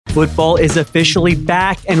Football is officially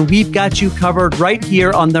back, and we've got you covered right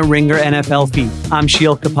here on the Ringer NFL feed. I'm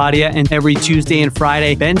Sheil Kapadia, and every Tuesday and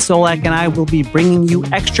Friday, Ben Solak and I will be bringing you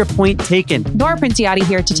Extra Point Taken. Nora Princiotti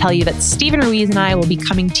here to tell you that Stephen Ruiz and I will be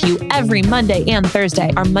coming to you every Monday and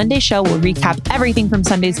Thursday. Our Monday show will recap everything from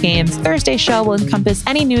Sunday's games. Thursday's show will encompass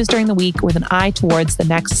any news during the week with an eye towards the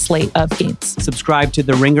next slate of games. Subscribe to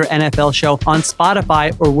the Ringer NFL show on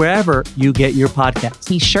Spotify or wherever you get your podcasts.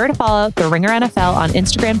 Be sure to follow the Ringer NFL on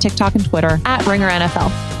Instagram, TikTok, and Twitter at Ringer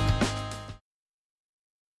NFL.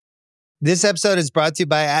 This episode is brought to you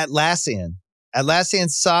by Atlassian. Atlassian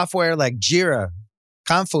software like Jira,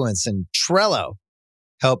 Confluence, and Trello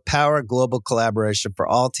help power global collaboration for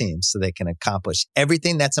all teams so they can accomplish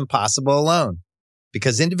everything that's impossible alone.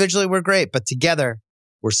 Because individually we're great, but together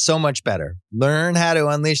we're so much better. Learn how to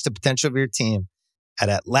unleash the potential of your team at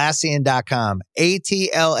Atlassian.com.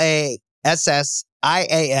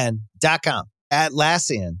 Atlassian.com.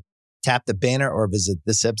 Atlassian. Tap the banner or visit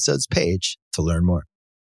this episode's page to learn more.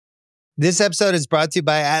 This episode is brought to you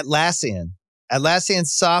by Atlassian. Atlassian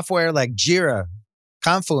software like Jira,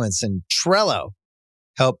 Confluence, and Trello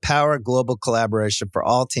help power global collaboration for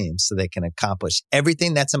all teams so they can accomplish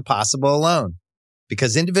everything that's impossible alone.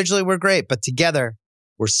 Because individually we're great, but together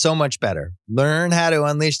we're so much better. Learn how to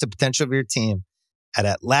unleash the potential of your team at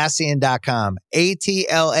Atlassian.com.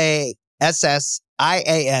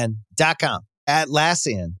 Atlassian.com.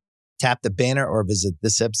 Atlassian. Tap the banner or visit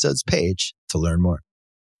this episode's page to learn more.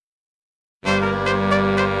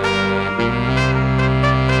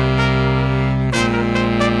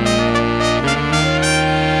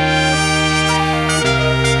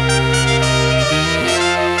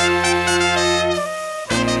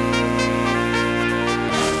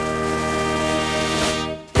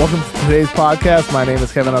 Welcome to today's podcast. My name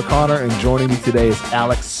is Kevin O'Connor, and joining me today is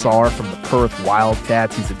Alex Sarr from the Perth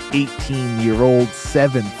Wildcats. He's an 18-year-old,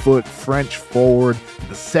 7-foot French forward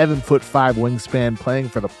with a 7'5" wingspan playing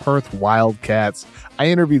for the Perth Wildcats. I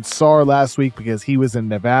interviewed Sarr last week because he was in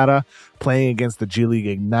Nevada playing against the G League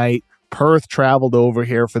Ignite. Perth traveled over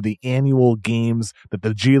here for the annual games that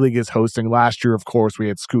the G League is hosting. Last year, of course, we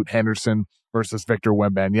had Scoot Henderson versus Victor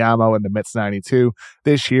Wembanyama in the Mets 92.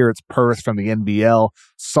 This year, it's Perth from the NBL.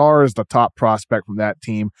 Sarr is the top prospect from that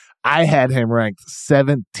team. I had him ranked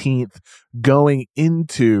 17th going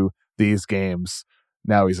into these games.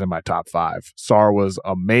 Now he's in my top 5. Sarr was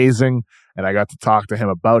amazing, and I got to talk to him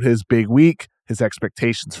about his big week, his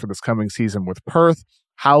expectations for this coming season with Perth,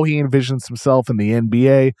 how he envisions himself in the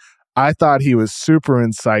NBA. I thought he was super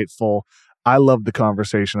insightful. I loved the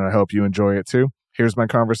conversation, and I hope you enjoy it too. Here's my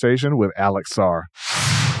conversation with Alex Sarr.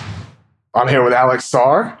 I'm here with Alex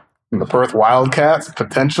Sarr from the Perth Wildcats,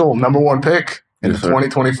 potential number 1 pick in the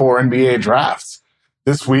 2024 NBA draft.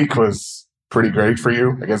 This week was pretty great for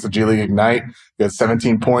you against the G League Ignite. You had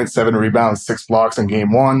 17 points, 7 rebounds, 6 blocks in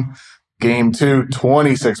game 1. Game 2,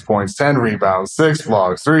 26 points, 10 rebounds, 6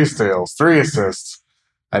 blocks, 3 steals, 3 assists.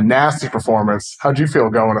 A nasty performance. How'd you feel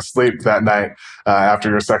going to sleep that night after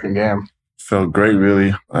your second game? Felt great,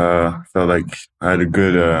 really. Felt like I had a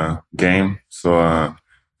good game. So,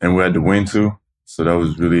 and we had to win too. So that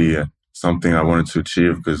was really something I wanted to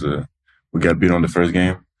achieve because we got beat on the first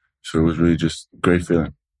game. So it was really just a great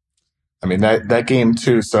feeling. I mean, that game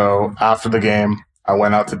too. So after the game, I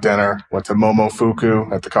went out to dinner, went to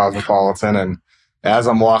Momofuku at the Cosmopolitan. And as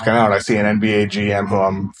I'm walking out, I see an NBA GM who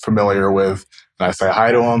I'm familiar with. And I say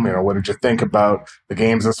hi to him, what did you think about the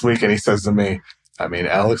games this week? And he says to me, I mean,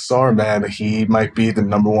 Alex Sarr, man, he might be the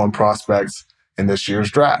number 1 prospect in this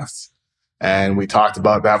year's draft. And we talked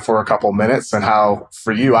about that for a couple minutes and how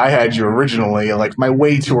for you, I had you originally like my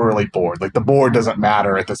way too early board. Like the board doesn't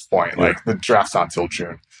matter at this point. Like the draft's not till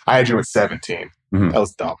June. I had you at 17. Mm-hmm. That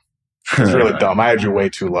was dumb. It's really dumb. I had you way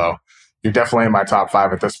too low. You're definitely in my top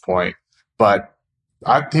 5 at this point. But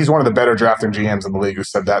he's one of the better drafting GMs in the league who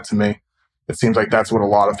said that to me. It seems like that's what a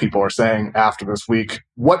lot of people are saying after this week.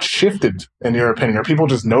 What shifted, in your opinion? Are people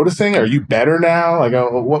just noticing? Are you better now? Like,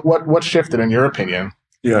 what shifted, in your opinion?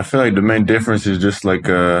 Yeah, I feel like the main difference is just like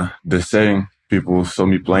the setting. People saw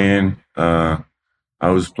me playing. I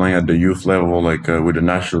was playing at the youth level, like with the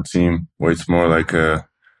national team, where it's more like, I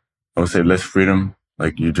would say less freedom.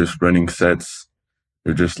 Like you're just running sets.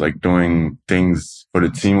 You're just like doing things for the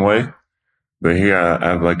team way. But here I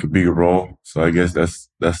have like a bigger role. So I guess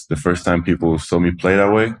that's the first time people saw me play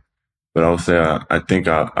that way. But I would say I think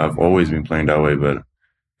I've always been playing that way. But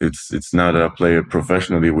it's now that I play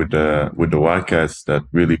professionally with the Wildcats that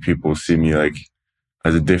really people see me like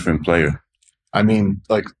as a different player. I mean,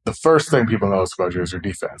 like the first thing people notice about you is your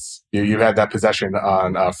defense. You had that possession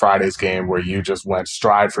on Friday's game where you just went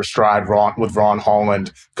stride for stride with Ron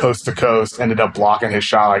Holland, coast to coast, ended up blocking his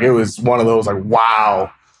shot. Like it was one of those like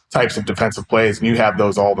wow types of defensive plays, and you have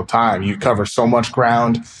those all the time. You cover so much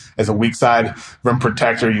ground as a weak side rim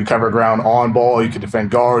protector. You cover ground on ball. You can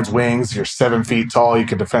defend guards, wings. You're 7 feet tall. You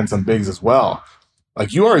can defend some bigs as well.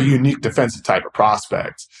 Like you are a unique defensive type of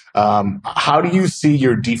prospect. How do you see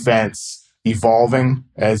your defense evolving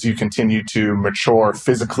as you continue to mature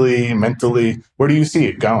physically, mentally? Where do you see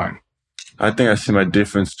it going? I think I see my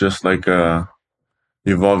defense just like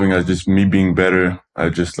evolving as just me being better. I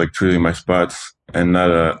just like treating my spots and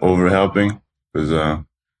not over helping, because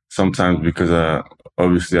sometimes because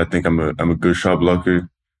obviously I think I'm a good shot blocker.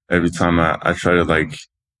 Every time I try to like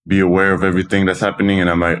be aware of everything that's happening, and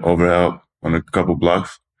I might overhelp on a couple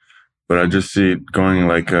blocks. But I just see it going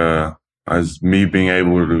like as me being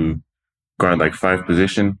able to guard like 5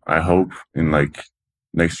 position, I hope, in like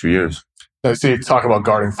next few years. So you talk about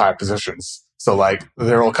guarding 5 positions. So like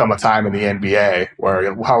there will come a time in the NBA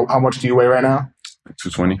where how much do you weigh right now?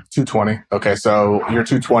 220. 220. Okay, so you're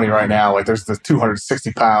 220 right now. Like there's the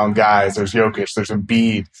 260-pound guys. There's Jokic. There's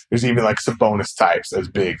Embiid. There's even like Sabonis types as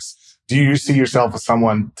bigs. Do you see yourself as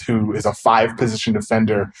someone who is a 5-position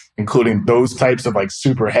defender, including those types of like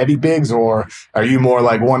super heavy bigs, or are you more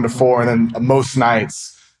like 1 to 4, and then most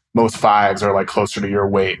nights, most 5s are like closer to your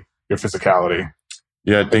weight, your physicality?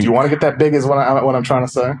 Yeah, I think. Do you want to get that big? Is what I'm trying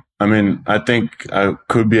to say. I mean, I think I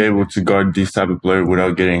could be able to guard these type of players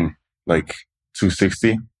without getting like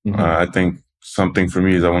 260. Mm-hmm. I think something for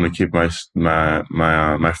me is I want to keep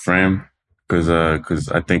my frame, because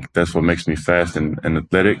I think that's what makes me fast and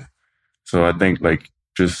athletic. So I think like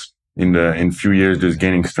just in few years, just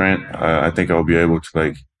gaining strength, I think I'll be able to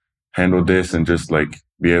like handle this and just like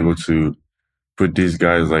be able to put these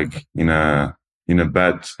guys like in a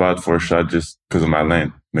bad spot for a shot just because of my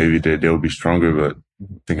length. Maybe they'll be stronger, but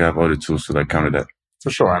I think I have other tools to like counter that. For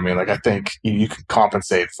sure. I mean, like I think you can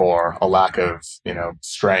compensate for a lack of,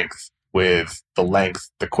 strength with the length,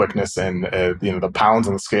 the quickness, and the pounds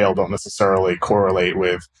on the scale don't necessarily correlate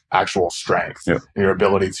with actual strength. Yeah. Your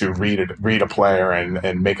ability to read a player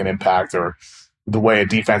and make an impact, or the way a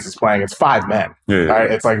defense is playing. It's 5 men. Yeah.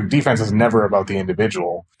 Right? It's like defense is never about the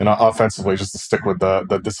individual. And offensively, just to stick with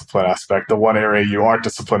the discipline aspect, the one area you aren't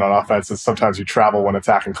disciplined on offense is sometimes you travel when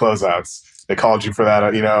attacking closeouts. They called you for that,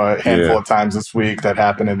 a handful of times this week. That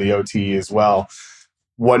happened in the OT as well.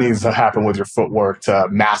 What needs to happen with your footwork to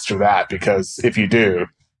master that? Because if you do,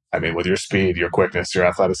 I mean, with your speed, your quickness, your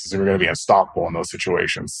athleticism, you're going to be unstoppable in those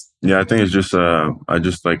situations. Yeah, I think it's just I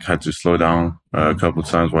just like had to slow down a couple of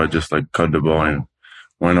times where I just like cut the ball and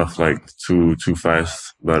went off like too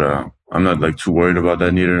fast. But I'm not like too worried about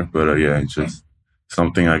that neither. But yeah, it's just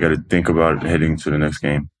something I got to think about heading to the next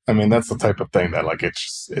game. I mean, that's the type of thing that like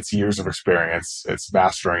it's years of experience. It's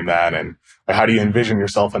mastering that, and like, how do you envision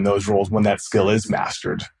yourself in those roles when that skill is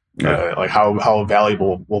mastered? Yeah. Like how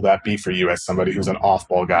valuable will that be for you as somebody who's an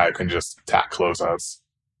off-ball guy who can just attack closeouts?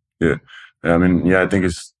 Yeah, I mean, yeah, I think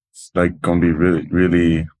it's like gonna be really,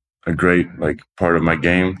 really a great like part of my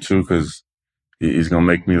game too, because he's gonna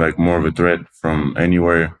make me like more of a threat from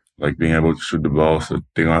anywhere, like being able to shoot the ball, so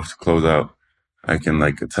they don't have to close out. I can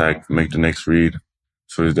like attack, make the next read.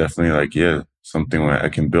 So it's definitely like something where I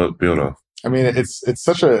can build off. I mean, I think it's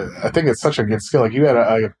such a good skill. Like you had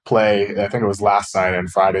a play, I think it was last night in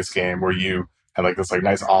Friday's game, where you had like this like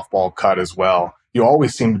nice off-ball cut as well. You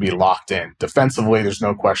always seem to be locked in. Defensively, there's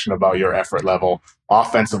no question about your effort level.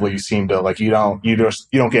 Offensively, you seem to like you don't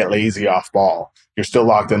get lazy off ball. You're still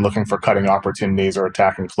locked in, looking for cutting opportunities or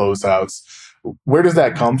attacking closeouts. Where does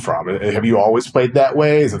that come from? Have you always played that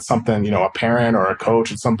way? Is it something a parent or a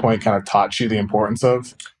coach at some point kind of taught you the importance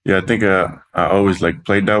of? Yeah, I think I always like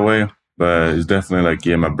played that way. But it's definitely like,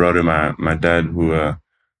 my brother, my dad, who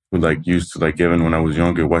like used to like, even when I was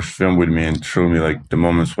younger, watch film with me and show me like the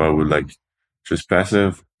moments where I would like just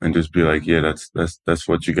passive and just be like, that's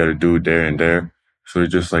what you got to do there and there. So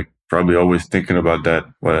it's just like probably always thinking about that,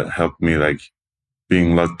 what helped me like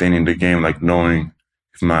being locked in the game, like knowing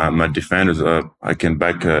if my defender's up, I can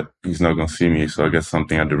back cut. He's not going to see me. So I get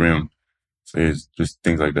something at the rim. So it's just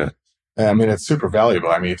things like that. I mean, it's super valuable.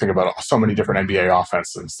 I mean, you think about so many different NBA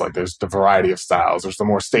offenses. Like, there's the variety of styles. There's the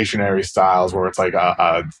more stationary styles where it's like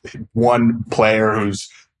one player who's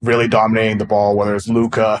really dominating the ball, whether it's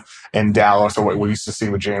Luka in Dallas or what we used to see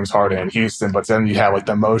with James Harden in Houston. But then you have like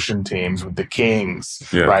the motion teams with the Kings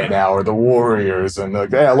right now, or the Warriors, and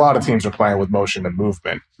like a lot of teams are playing with motion and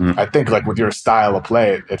movement. I think like with your style of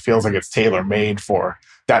play, it feels like it's tailor made for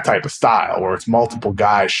that type of style, where it's multiple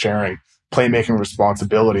guys sharing playmaking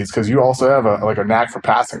responsibilities? Because you also have a knack for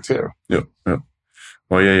passing too. Yep.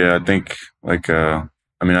 Well, yeah. I think I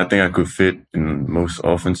think I could fit in most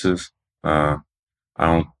offenses. I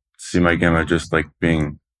don't see my game as just like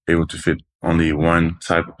being able to fit only one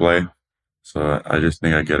type of play. So I just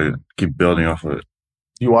think I gotta keep building off of it.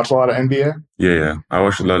 You watch a lot of NBA? Yeah. I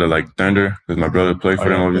watched a lot of like Thunder because my brother played for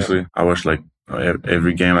them. Obviously, yeah. I watched like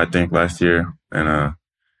every game I think last year, and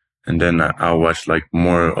then I watched like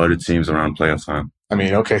more other teams around playoff time. I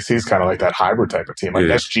mean, OKC is kind of like that hybrid type of team. Like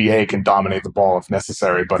SGA can dominate the ball if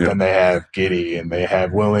necessary, but then they have Giddey and they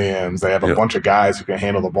have Williams. They have a bunch of guys who can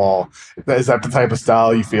handle the ball. Is that the type of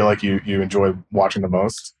style you feel like you enjoy watching the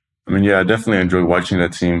most? I mean, yeah, I definitely enjoy watching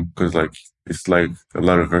that team because like it's like a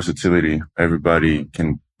lot of versatility. Everybody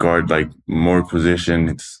can guard like more position.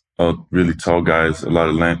 It's all really tall guys, a lot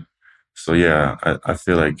of length. So yeah, I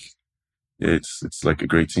feel like it's like a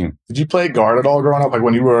great team. Did you play guard at all growing up? Like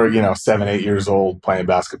when you were, 7, 8 years old playing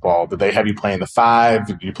basketball, did they have you playing the 5?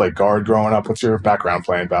 Did you play guard growing up? What's your background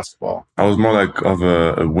playing basketball? I was more like of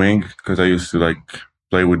a wing because I used to like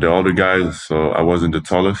play with the older guys. So I wasn't the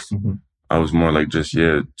tallest. Mm-hmm. I was more like just,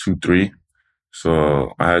 2-3.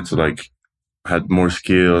 So I had to had more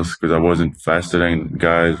skills because I wasn't faster than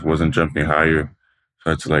guys, wasn't jumping higher. So I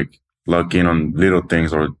had to lock in on little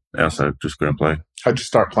things or else I just couldn't play. How'd you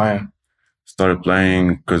start playing? Started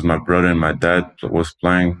playing because my brother and my dad was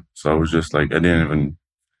playing. So I was just I didn't even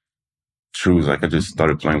choose. I just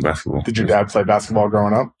started playing basketball. Did your dad play basketball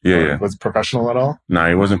growing up? Yeah. Was it professional at all? No,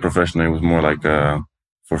 it wasn't professional. It was more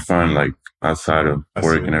for fun, outside of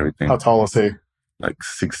work and everything. How tall is he? 6'9",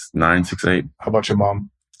 6'8". How about your mom?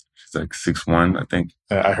 She's 6'1", I think.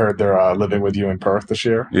 I heard they're living with you in Perth this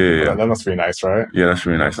year. Yeah. That must be nice, right? Yeah, that's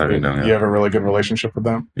really nice having them. Yeah. You have a really good relationship with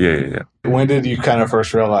them? Yeah. When did you kind of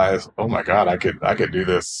first realize, oh my God, I could do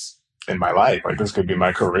this in my life? This could be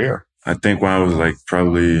my career. I think when I was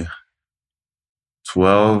probably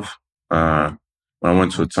 12, when I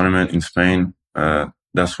went to a tournament in Spain,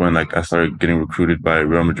 that's when I started getting recruited by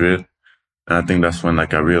Real Madrid. And I think that's when I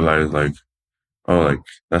realized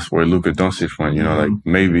that's where Luka Doncic went,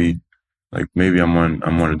 maybe I'm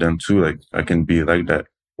one of them too. I can be like that.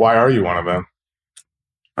 Why are you one of them?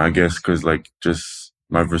 I guess because just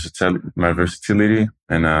my versatility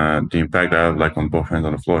and the impact I have on both ends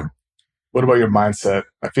on the floor. What about your mindset?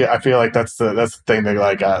 I feel like that's the thing that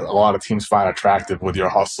a lot of teams find attractive with your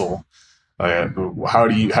hustle. How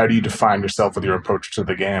do you define yourself with your approach to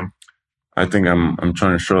the game? I think I'm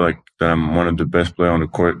trying to show that I'm one of the best players on the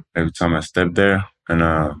court every time I step there, and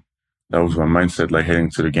that was my mindset. Heading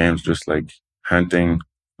to the games, just hunting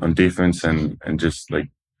on defense and just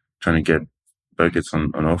trying to get buckets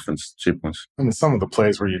on offense, cheap ones. And some of the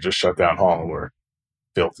plays where you just shut down Holland were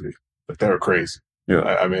filthy, but they were crazy. Yeah,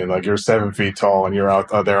 I mean, you're 7 feet tall and you're out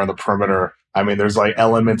there on the perimeter. I mean, there's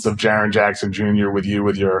elements of Jaren Jackson Jr. with you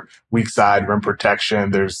with your weak side rim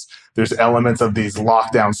protection. There's elements of these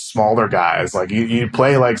lockdown smaller guys. You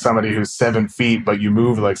play somebody who's 7 feet, but you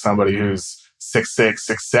move like somebody who's 6'6",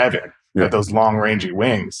 6'7", with those long rangey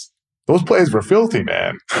wings. Those plays were filthy,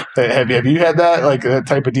 man. Have you had that that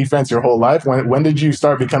type of defense your whole life? When did you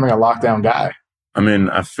start becoming a lockdown guy? I mean,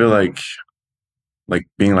 I feel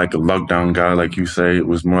being a lockdown guy, like you say, it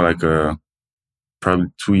was more probably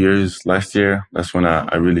 2 years last year. That's when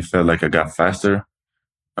I really felt I got faster.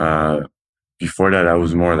 Before that, I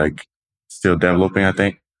was more still developing, I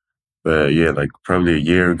think. But yeah, probably a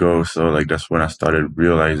year ago or so, that's when I started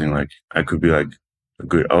realizing I could be a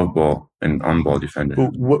good off-ball and on-ball defender.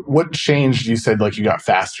 What changed? You said you got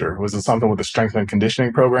faster. Was it something with the strength and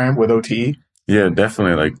conditioning program with OTE? Yeah,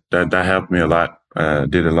 definitely. That helped me a lot.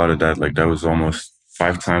 Did a lot of that. That was almost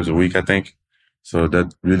 5 times a week, I think. So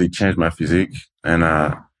that really changed my physique. And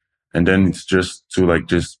then it's just to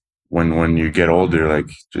just when you get older,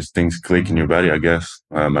 just things click in your body, I guess.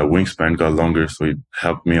 My wingspan got longer, so it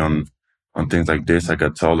helped me on things like this. I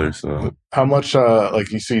got taller. So how much,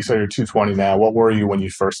 you say you're 220 now. What were you when you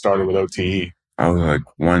first started with OTE? I was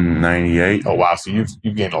 198. Oh, wow. So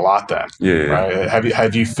you've gained a lot then. Yeah. Right?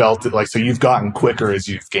 Have you felt it so you've gotten quicker as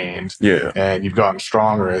you've gained. Yeah. And you've gotten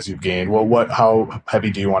stronger as you've gained. Well, how heavy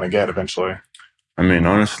do you want to get eventually? I mean,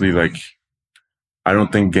 honestly, I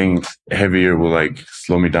don't think getting heavier will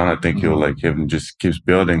slow me down. I think it just keeps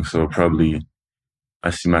building. So probably I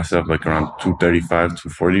see myself around 235,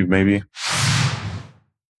 240 maybe.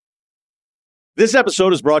 This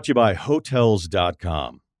episode is brought to you by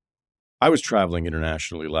Hotels.com. I was traveling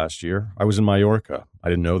internationally last year. I was in Mallorca. I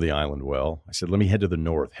didn't know the island well. I said, let me head to the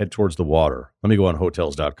north, head towards the water. Let me go on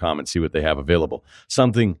Hotels.com and see what they have available.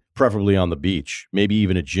 Something preferably on the beach, maybe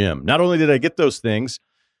even a gym. Not only did I get those things,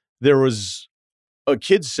 there was a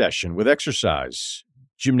kids session with exercise,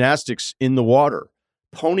 gymnastics in the water,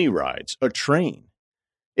 pony rides, a train.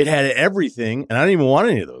 It had everything, and I didn't even want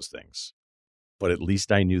any of those things. But at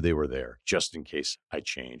least I knew they were there, just in case I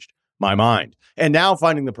changed my mind. And now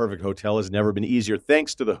finding the perfect hotel has never been easier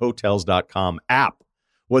thanks to the Hotels.com app.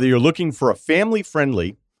 Whether you're looking for a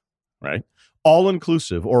family-friendly, right,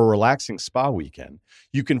 all-inclusive or a relaxing spa weekend,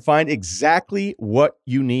 you can find exactly what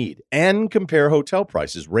you need and compare hotel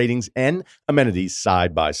prices, ratings, and amenities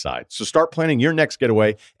side by side. So start planning your next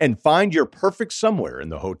getaway and find your perfect somewhere in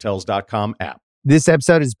the Hotels.com app. This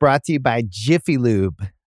episode is brought to you by Jiffy Lube.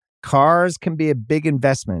 Cars can be a big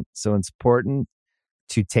investment, so it's important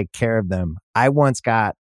to take care of them. I once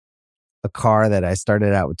got a car that I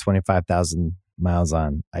started out with 25,000 miles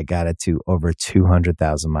on. I got it to over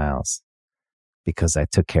 200,000 miles because I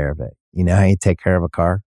took care of it. You know how you take care of a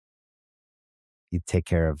car? You take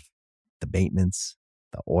care of the maintenance,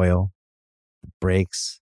 the oil, the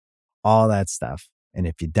brakes, all that stuff. And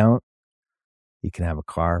if you don't, you can have a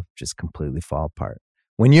car just completely fall apart.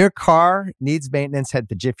 When your car needs maintenance, head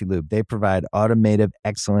to Jiffy Lube. They provide automotive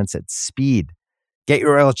excellence at speed. Get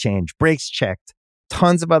your oil change, brakes checked,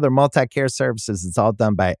 tons of other multi-care services. It's all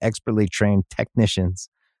done by expertly trained technicians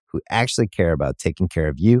who actually care about taking care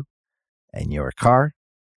of you and your car.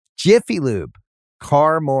 Jiffy Lube,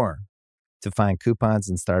 car more. To find coupons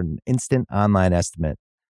and start an instant online estimate,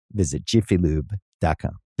 visit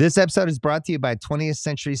jiffylube.com. This episode is brought to you by 20th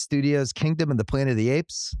Century Studios' Kingdom of the Planet of the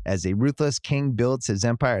Apes. As a ruthless king builds his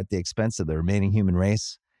empire at the expense of the remaining human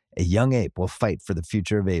race, a young ape will fight for the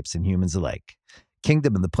future of apes and humans alike.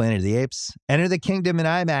 Kingdom of the Planet of the Apes. Enter the kingdom in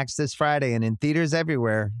IMAX this Friday and in theaters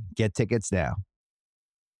everywhere. Get tickets now.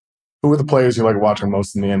 Who are the players you like watching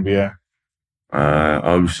most in the NBA?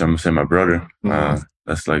 Obviously, I'm going to say my brother.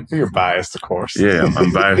 That's like... You're biased, of course. Yeah,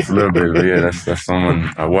 I'm biased a little bit, but yeah, that's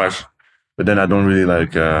someone I watch. But then I don't really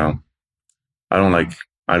I don't like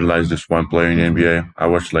idolize just one player in the NBA. I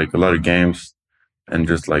watch like a lot of games and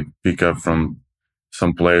just like pick up from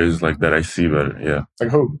some players like that I see better. Yeah. Like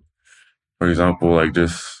who? For example, like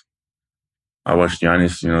just I watched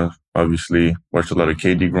Giannis, obviously watched a lot of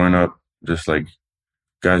KD growing up, just like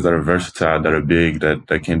guys that are versatile, that are big,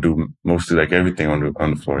 that can do mostly like everything on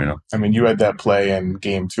the floor, I mean, you had that play in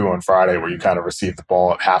game 2 on Friday where you kind of received the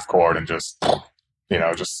ball at half court and just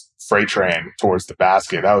freight train towards the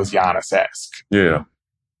basket. That was Giannis-esque. Yeah.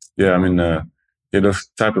 I mean, those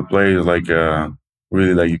type of plays like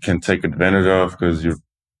really like you can take advantage of because your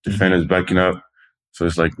defender's backing up. So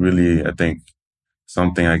it's like really, I think,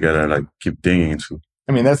 something I gotta like keep digging into.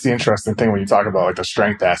 I mean, that's the interesting thing when you talk about like the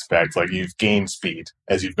strength aspect. Like you've gained speed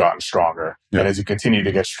as you've gotten stronger, and as you continue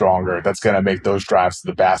to get stronger, that's going to make those drives to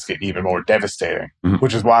the basket even more devastating.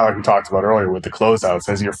 Which is why, like we talked about earlier with the closeouts,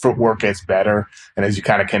 as your footwork gets better and as you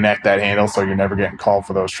kind of connect that handle, so you're never getting called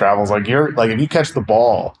for those travels. Like if you catch the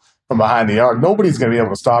ball from behind the arc, nobody's going to be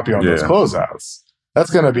able to stop you on those closeouts. That's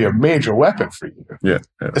going to be a major weapon for you. Yeah.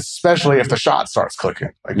 Especially if the shot starts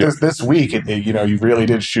clicking. Like this week, you really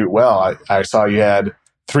did shoot well. I saw you had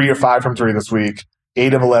 3 or 5 from 3 this week,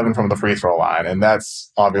 8 of 11 from the free throw line. And that's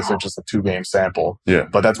obviously just a 2-game sample. Yeah.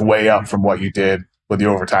 But that's way up from what you did with the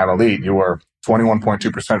overtime elite. You were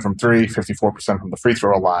 21.2% from 3, 54% from the free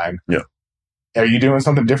throw line. Yeah. Are you doing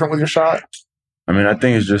something different with your shot? I mean, I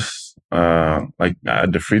think it's just like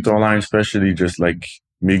at the free throw line, especially just like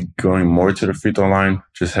me going more to the free throw line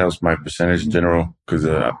just helps my percentage in general. Because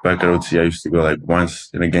back at OT, I used to go like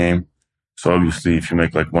once in a game. So obviously, if you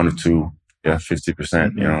make like 1 or 2,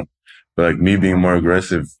 50%, But like me being more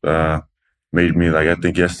aggressive made me like, I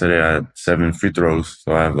think yesterday I had 7 free throws.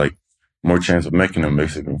 So I have like more chance of making them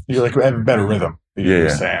basically. You like have a better rhythm. Yeah,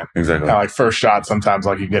 saying. Exactly. Kind of like first shot, sometimes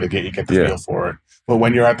like you get the feel for it. But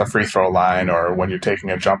when you're at the free throw line or when you're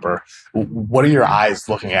taking a jumper, what are your eyes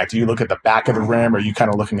looking at? Do you look at the back of the rim or are you kind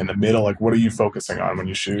of looking in the middle? Like what are you focusing on when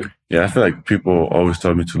you shoot? Yeah, I feel like people always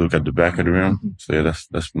tell me to look at the back of the rim. So yeah,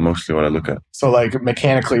 that's mostly what I look at. So like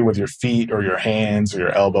mechanically with your feet or your hands or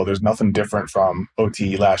your elbow, there's nothing different from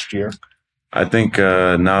OT last year? I think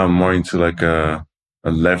now I'm more into like a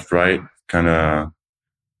left-right kind of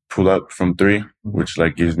pull up from 3, which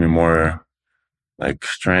like gives me more like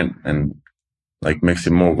strength and like makes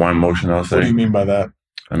it more one motion, I'll say. What do you mean by that?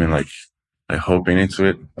 I mean like hoping into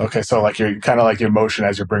it. Okay, so like you're kind of like your motion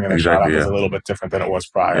as you're bringing the shot up is a little bit different than it was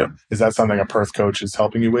prior. Yeah. Is that something a Perth coach is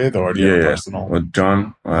helping you with, or do you have a personal? Well,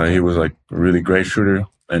 John, he was like a really great shooter,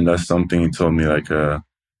 and that's something he told me like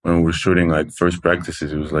when we were shooting like first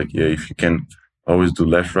practices. He was like, yeah, if you can always do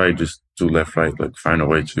left right, just do left right. Like find a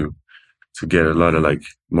way to get a lot of like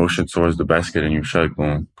motion towards the basket and your shot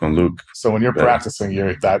going look. So when you're practicing,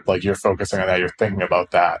 you're focusing on that. You're thinking about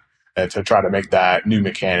that. to try to make that new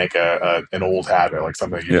mechanic an old habit, like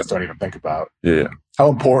something you just don't even think about. Yeah. How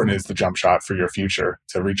important is the jump shot for your future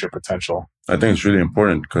to reach your potential? I think it's really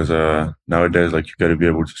important because nowadays, like, you got to be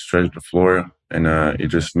able to stretch the floor, and it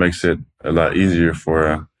just makes it a lot easier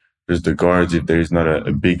for just the guards if there's not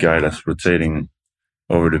a big guy that's rotating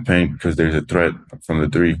over the paint because there's a threat from the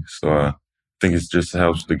three. So I think it just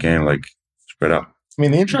helps the game like spread out. I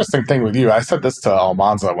mean, the interesting thing with you, I said this to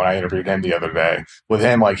Almanza when I interviewed him the other day. With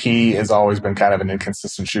him, like, he has always been kind of an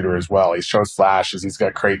inconsistent shooter as well. He shows flashes, he's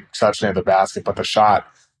got great touch near the basket, but the shot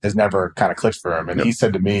has never kind of clicked for him. And he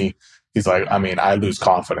said to me, he's like, I mean, I lose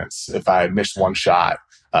confidence if I miss one shot,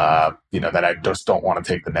 that I just don't want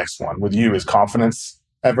to take the next one. With you, is confidence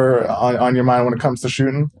ever on your mind when it comes to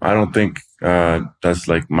shooting? I don't think that's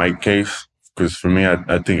like my case, because for me,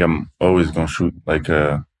 I think I'm always going to shoot like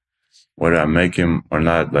whether I make him or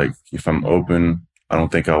not. Like, if I'm open, I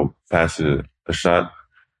don't think I'll pass a shot.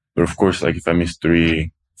 But of course, like, if I miss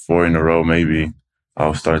 3, 4 in a row, maybe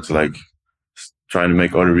I'll start to like try to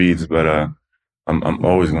make other reads, but I'm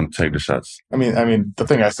always going to take the shots. I mean, the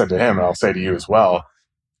thing I said to him, and I'll say to you as well,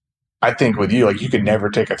 I think with you, like, you could never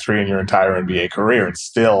take a 3 in your entire NBA career and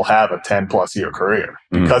still have a 10+ year career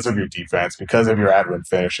because of your defense, because of your admin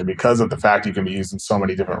finish, and because of the fact you can be used in so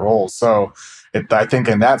many different roles. So I think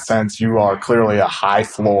in that sense, you are clearly a high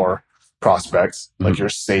floor prospect. Like, you're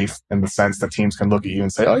safe in the sense that teams can look at you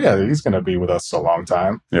and say, oh yeah, he's going to be with us a long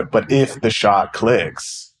time. Yeah. But if the shot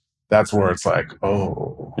clicks, that's where it's like,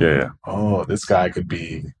 oh, this guy could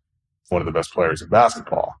be one of the best players in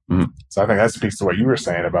basketball. So I think that speaks to what you were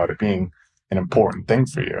saying about it being an important thing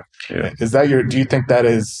for you. Yeah. Do you think that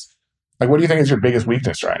is, like, what do you think is your biggest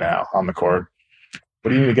weakness right now on the court?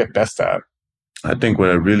 What do you need to get best at? I think what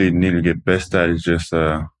I really need to get best at is just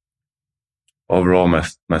overall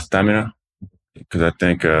my stamina, because I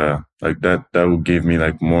think like that will give me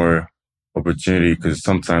like more opportunity, because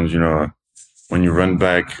sometimes, when you run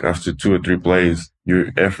back after 2 or 3 plays,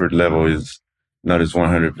 your effort level is not as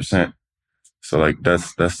 100%. So like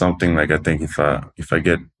that's something like I think if I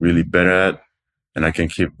get really better at, and I can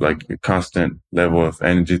keep like a constant level of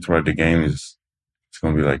energy throughout the game, it's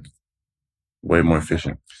going to be like way more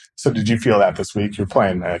efficient. So did you feel that this week? You're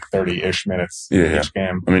playing like 30-ish minutes each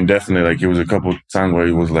game. I mean, definitely, like, it was a couple times where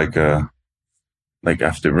it was like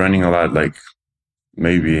after running a lot, like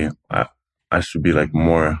maybe I should be like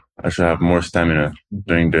I should have more stamina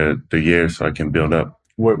during the year so I can build up.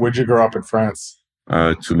 Where'd you grow up in France?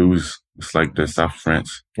 Toulouse. It's like the South of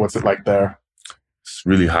France. What's it like there? It's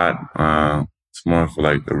really hot. It's more of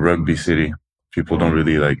like a rugby city. People don't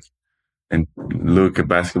really like and look at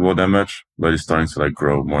basketball that much, but it's starting to like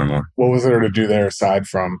grow more and more. What was there to do there aside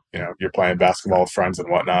from, you're playing basketball with friends and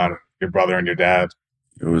whatnot, your brother and your dad?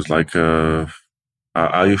 It was like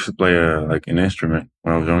I used to play like an instrument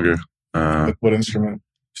when I was younger. What instrument?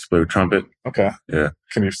 Just play with trumpet. Okay. Yeah.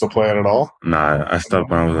 Can you still play it at all? Nah, I stopped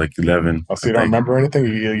when I was like 11. Oh, so you don't remember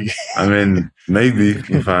anything? I mean, maybe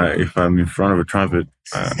if I'm in front of a trumpet,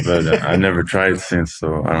 but I never tried since,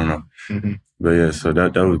 so I don't know. Mm-hmm. But yeah, so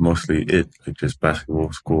that was mostly it, like just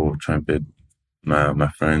basketball, school, trumpet, my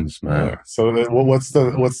friends. So what's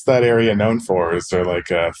that area known for? Is there like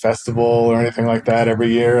a festival or anything like that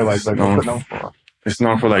every year? Like what's it known for? It's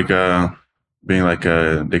known for like being like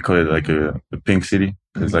they call it like a pink city.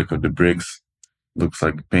 It's like the bricks looks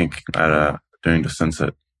like pink during the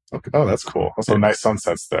sunset. Okay. Oh, that's cool. Also, nice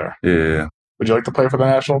sunsets there. Yeah. Would you like to play for the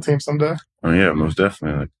national team someday? Oh yeah, most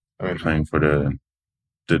definitely. Like, playing for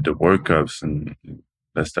the World Cups, and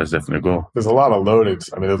that's definitely a goal. There's a lot of loaded.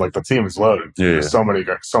 I mean, like, the team is loaded. Yeah. There's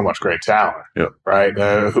so much great talent. Yeah. Right.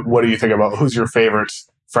 What do you think about who's your favorite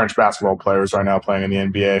French basketball players right now playing in the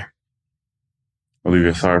NBA?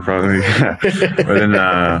 Olivier Sarr, probably. But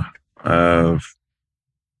then,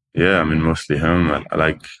 yeah, I mean, mostly him. I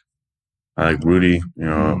like Rudy,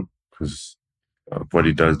 because what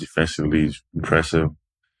he does defensively is impressive.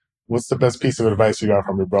 What's the best piece of advice you got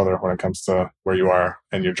from your brother when it comes to where you are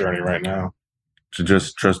in your journey right now? To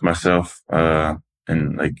just trust myself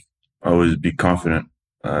and like always be confident.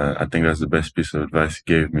 I think that's the best piece of advice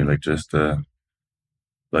he gave me. Like, just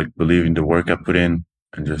like believe in the work I put in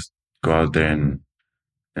and just go out there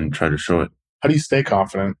and try to show it. How do you stay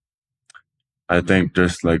confident? I think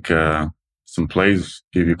just like some plays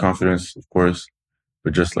give you confidence, of course,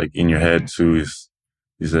 but just like in your head too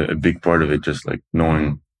is a big part of it. Just like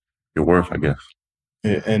knowing your worth, I guess.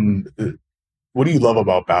 And what do you love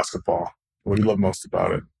about basketball? What do you love most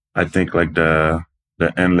about it? I think like the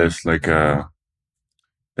endless the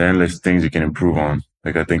endless things you can improve on.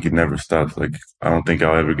 Like, I think it never stops. Like, I don't think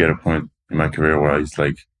I'll ever get a point in my career where it's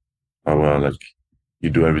like, oh well, like you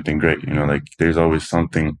do everything great. Like there's always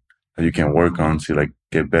something that you can work on to like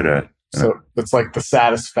get better at. So it's like the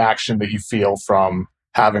satisfaction that you feel from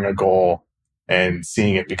having a goal and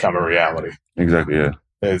seeing it become a reality. Exactly, yeah.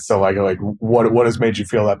 And so like what has made you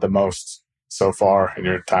feel that the most so far in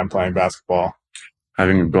your time playing basketball?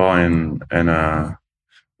 Having a goal and well,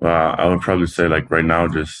 I would probably say like right now,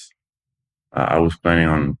 just I was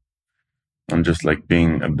planning on just like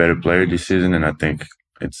being a better player this season, and I think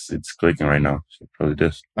it's clicking right now. So probably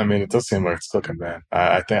this. I mean, it does seem like it's clicking, man.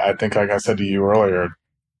 I think like I said to you earlier,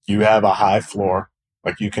 you have a high floor.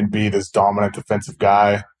 Like you can be this dominant defensive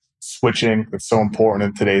guy, switching. It's so important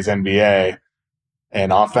in today's NBA.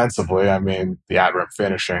 And offensively, I mean, the at-rim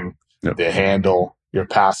finishing, the handle, your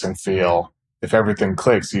passing feel. If everything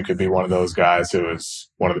clicks, you could be one of those guys who is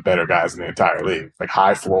one of the better guys in the entire league. Like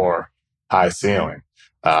high floor, high ceiling.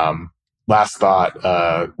 Last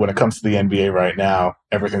thought, when it comes to the NBA right now,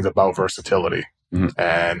 everything's about versatility. Mm-hmm.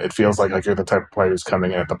 And it feels like you're the type of player who's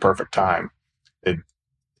coming in at the perfect time.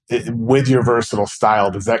 With your versatile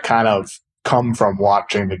style, does that kind of come from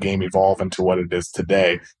watching the game evolve into what it is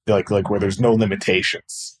today? Like where there's no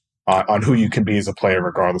limitations on who you can be as a player,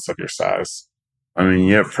 regardless of your size? I mean,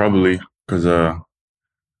 yeah, probably. Because,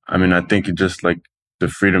 I mean, I think it just like the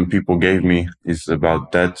freedom people gave me is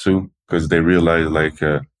about that too. Because they realize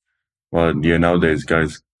nowadays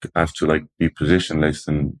guys have to like be positionless,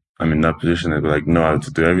 and I mean, not positionless, but like know how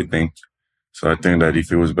to do everything. So I think that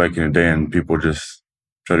if it was back in the day and people just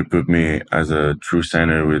try to put me as a true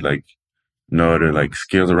center with like no other like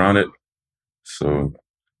skills around it. So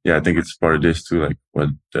yeah, I think it's part of this too, like what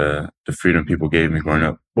the freedom people gave me growing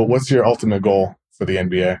up. But what's your ultimate goal for the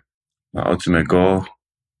NBA? My ultimate goal,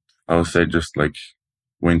 I would say just like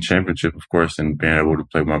win championship, of course, and being able to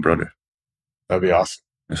play with my brother. That'd be awesome.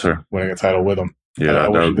 Yes, sir. Winning a title with him. Yeah, I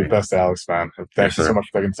wish you the best, Alex, man. Thank you so much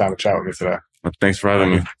for taking the time to chat with me today. Well, thanks for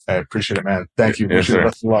having me. I appreciate it, man. Thank you. Yes, wish you the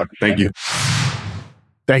best of luck. Thank you.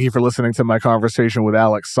 Thank you for listening to my conversation with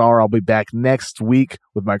Alex Sarr. I'll be back next week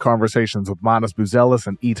with my conversations with Manas Buzelis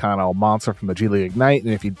and Eitan Almanzar from the G League Ignite.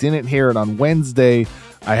 And if you didn't hear it on Wednesday,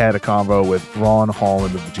 I had a convo with Ron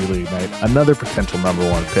Holland of the G League Ignite, another potential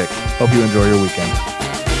 #1 pick. Hope you enjoy your weekend.